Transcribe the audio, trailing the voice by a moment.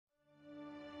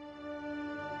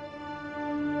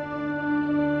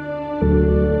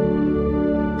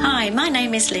Hi, my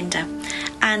name is Lynda,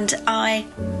 and I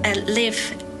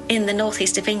live in the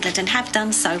northeast of England and have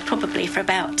done so probably for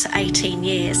about 18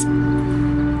 years.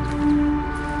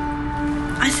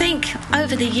 I think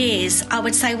over the years, I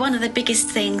would say one of the biggest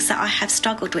things that I have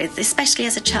struggled with, especially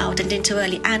as a child and into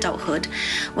early adulthood,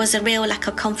 was a real lack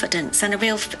of confidence and a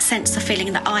real sense of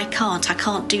feeling that I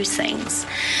can't do things.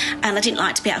 And I didn't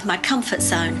like to be out of my comfort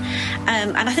zone.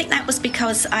 And I think that was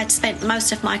because I'd spent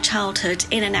most of my childhood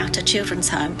in and out of children's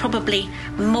home, probably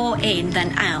more in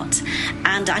than out.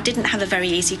 And I didn't have a very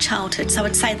easy childhood. So I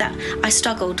would say that I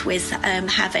struggled with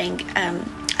having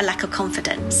a lack of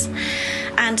confidence.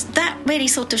 And that really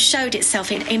sort of showed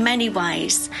itself in many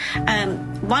ways.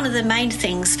 One of the main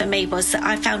things for me was that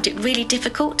I found it really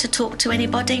difficult to talk to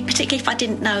anybody, particularly if I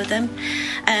didn't know them.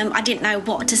 I didn't know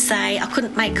what to say. I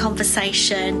couldn't make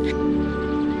conversation.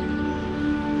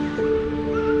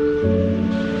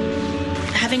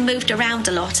 Having moved around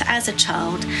a lot as a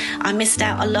child, I missed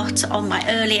out a lot on my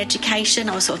early education.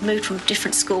 I was sort of moved from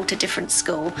different school to different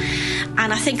school.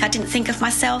 And I think I didn't think of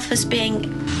myself as being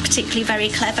particularly very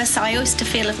clever, so I used to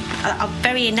feel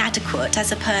very inadequate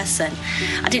as a person.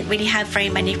 I didn't really have very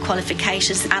many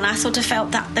qualifications, and I sort of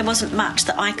felt that there wasn't much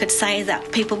that I could say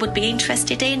that people would be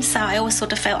interested in, so I always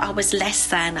sort of felt I was less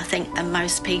than, I think, than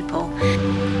most people.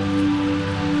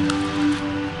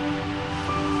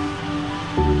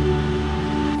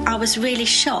 I was really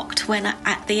shocked when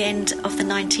at the end of the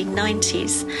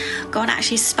 1990s, God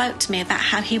actually spoke to me about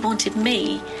how he wanted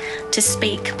me to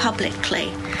speak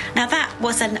publicly. Now that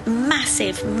was a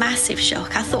massive, massive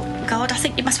shock. I thought, God, I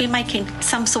think you must be making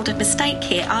some sort of mistake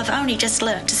here. I've only just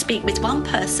learnt to speak with one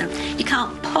person. You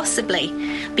can't possibly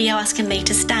be asking me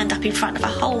to stand up in front of a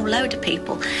whole load of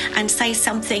people and say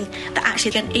something that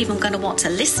actually they're even going to want to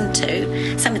listen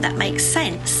to, something that makes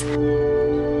sense.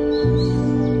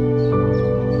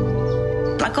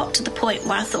 I got to the point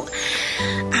where I thought,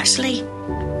 actually,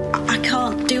 I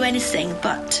can't do anything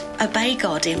but obey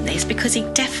God in this, because he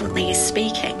definitely is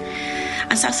speaking.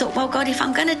 And so I thought, well, God, if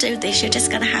I'm going to do this, you're just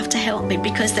going to have to help me,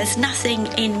 because there's nothing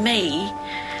in me,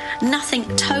 nothing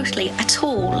totally at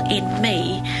all in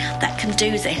me that can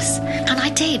do this. And I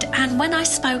did. And when I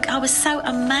spoke, I was so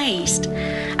amazed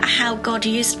at how God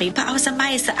used me. But I was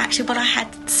amazed that actually what I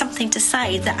had something to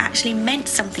say that actually meant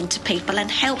something to people and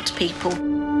helped people.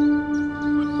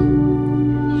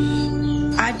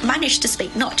 I managed to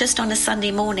speak not just on a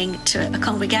Sunday morning to a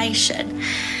congregation,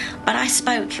 but I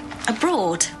spoke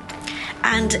abroad,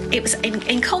 and it was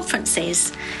in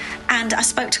conferences, and I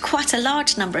spoke to quite a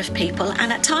large number of people,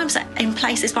 and at times in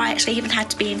places where I actually even had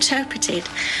to be interpreted.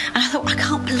 And I thought, I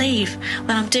can't believe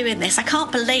when I'm doing this, I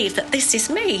can't believe that this is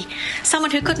me,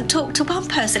 someone who couldn't talk to one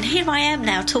person. Here I am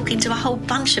now talking to a whole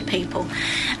bunch of people,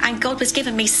 and God was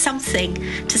giving me something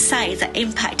to say that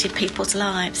impacted people's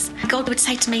lives. God would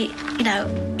say to me, you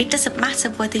know, it doesn't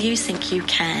matter whether you think you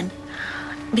can,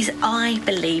 because I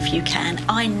believe you can,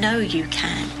 I know you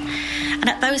can. And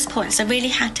at those points, I really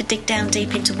had to dig down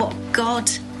deep into what God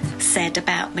said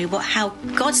about me, how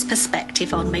God's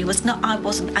perspective on me was. Not I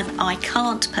wasn't an I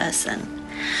can't person,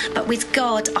 but with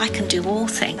God, I can do all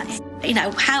things. You know,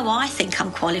 how I think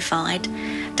I'm qualified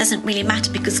doesn't really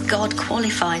matter, because God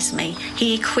qualifies me.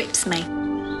 He equips me.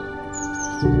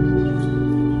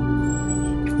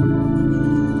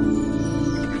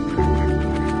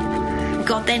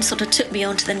 God then sort of took me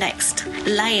on to the next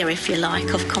layer, if you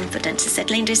like, of confidence. He said,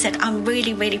 Lynda, he said, I'm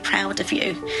really, really proud of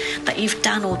you that you've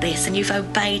done all this and you've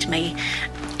obeyed me.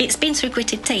 It's been through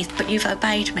gritted teeth, but you've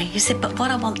obeyed me. He said, but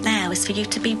what I want now is for you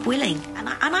to be willing. And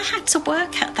I had to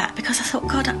work at that, because I thought,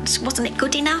 God, wasn't it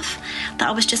good enough that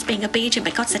I was just being obedient?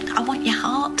 But God said, I want your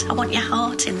heart. I want your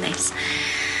heart in this.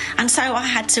 And so I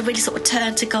had to really sort of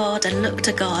turn to God and look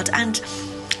to God. And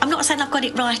I'm not saying I've got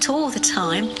it right all the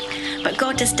time, but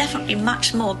God has definitely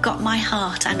much more got my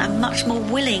heart, and I'm much more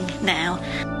willing now.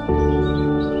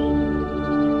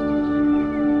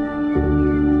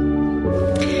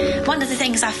 One of the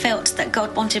things I felt that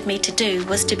God wanted me to do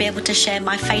was to be able to share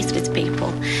my faith with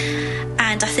people.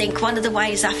 And I think one of the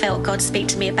ways I felt God speak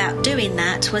to me about doing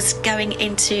that was going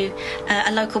into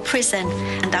a local prison,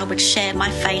 and I would share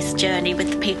my faith journey with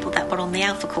the people that were on the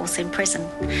Alpha course in prison.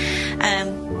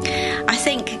 I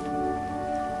think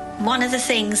one of the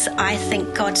things I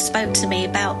think God spoke to me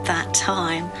about that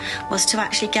time was to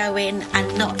actually go in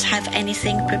and not have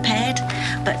anything prepared,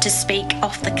 but to speak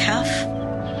off the cuff.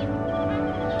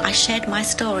 I shared my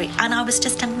story, and I was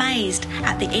just amazed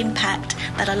at the impact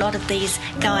that a lot of these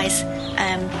guys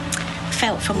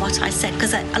felt from what I said,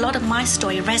 because a lot of my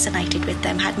story resonated with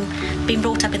them. Hadn't been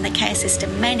brought up in the care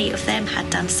system, many of them had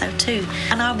done so too.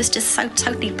 And I was just so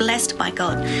totally blessed by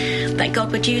God that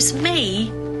God would use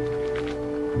me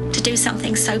to do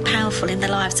something so powerful in the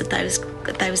lives of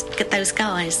those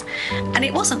guys. And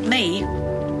it wasn't me.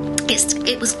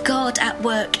 It was God at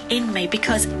work in me,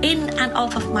 because in and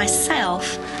of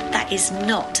myself, that is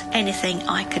not anything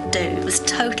I could do. It was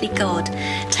totally God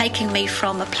taking me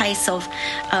from a place of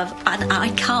an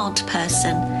I can't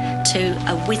person to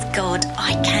a with God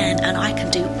I can, and I can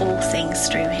do all things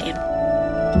through him.